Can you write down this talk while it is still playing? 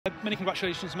Many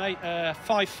congratulations, mate.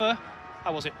 5 for.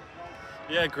 How was it?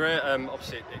 Yeah, great.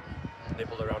 Obviously, it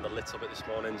nibbled around a little bit this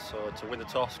morning, so to win the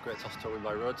toss, great toss to win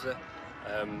by Rhodesy,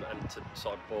 and to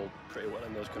sort of bowl pretty well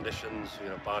in those conditions. You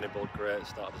know, Barney bowled great,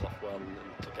 started us off well, and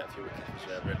to get a few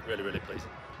wickets was really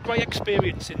pleasing. Great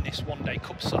experience in this one-day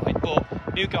cup side,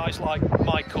 but new guys like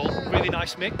Michael, really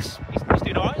nice mix. He's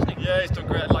doing all right, isn't he? Yeah, he's done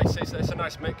great. Like I say, it's a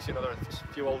nice mix. You know, there are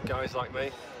a few old guys like me,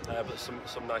 but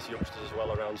some nice youngsters as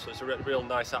well around. So it's a real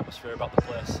nice atmosphere about the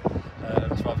place.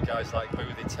 And to have guys like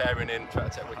Boothie tearing in,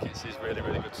 trying to take wickets is really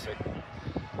good to see.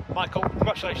 Michael,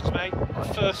 congratulations, mate.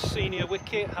 First senior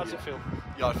wicket. How does it feel?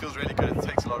 Yeah, it feels really good. It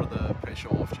takes a lot of the pressure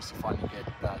off just to finally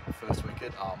get that first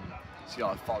wicket. So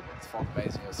yeah, it felt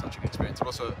amazing. It was such an experience. It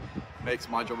also makes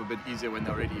my job a bit easier when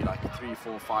they're already like 3,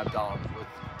 4, 5 down with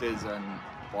Diz and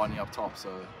Barney up top. So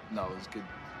no, it was good.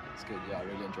 It's good. Yeah, I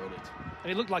really enjoyed it.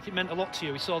 And it looked like it meant a lot to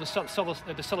you. We saw the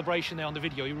celebration there on the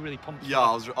video. You were really pumped. Yeah,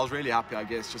 I was really happy. I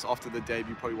guess just after the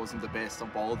debut probably wasn't the best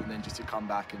on bowled, and then just to come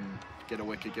back and get a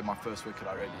wicket, get my first wicket,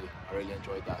 I really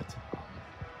enjoyed that.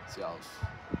 So yeah,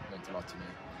 it meant a lot to me.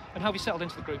 And how have you settled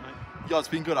into the group, mate? Yeah, it's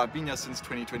been good. I've been here since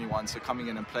 2021, so coming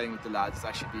in and playing with the lads has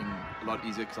actually been a lot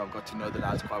easier because I've got to know the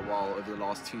lads quite well over the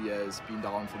last 2 years, been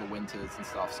down for the winters and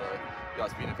stuff. So yeah,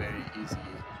 it's been a very easy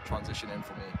transition in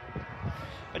for me.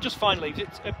 And just finally,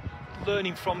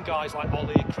 learning from guys like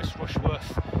Ollie, Chris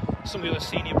Rushworth, some of the other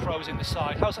senior pros in the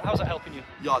side, how's that helping you?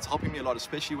 Yeah, it's helping me a lot,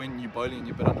 especially when you're bowling and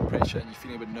you're a bit under pressure and you're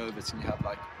feeling a bit nervous and you have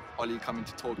like Ollie coming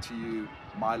to talk to you,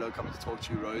 Milo coming to talk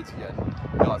to you, Rhodesy, and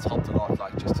yeah, it's helped a lot,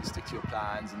 like just to stick to your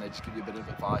plans, and they just give you a bit of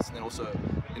advice, and then also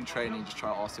in training just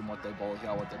try to ask them what they bowl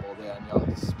here, what they bowl there, and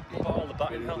yeah, it's been all the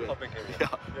batting help I've been giving you.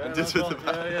 Yeah, and just with the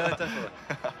bat. Yeah, definitely.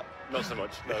 Not so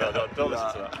much. No, don't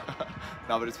listen to that.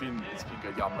 No, but it's been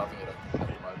good. Yeah, I'm loving it.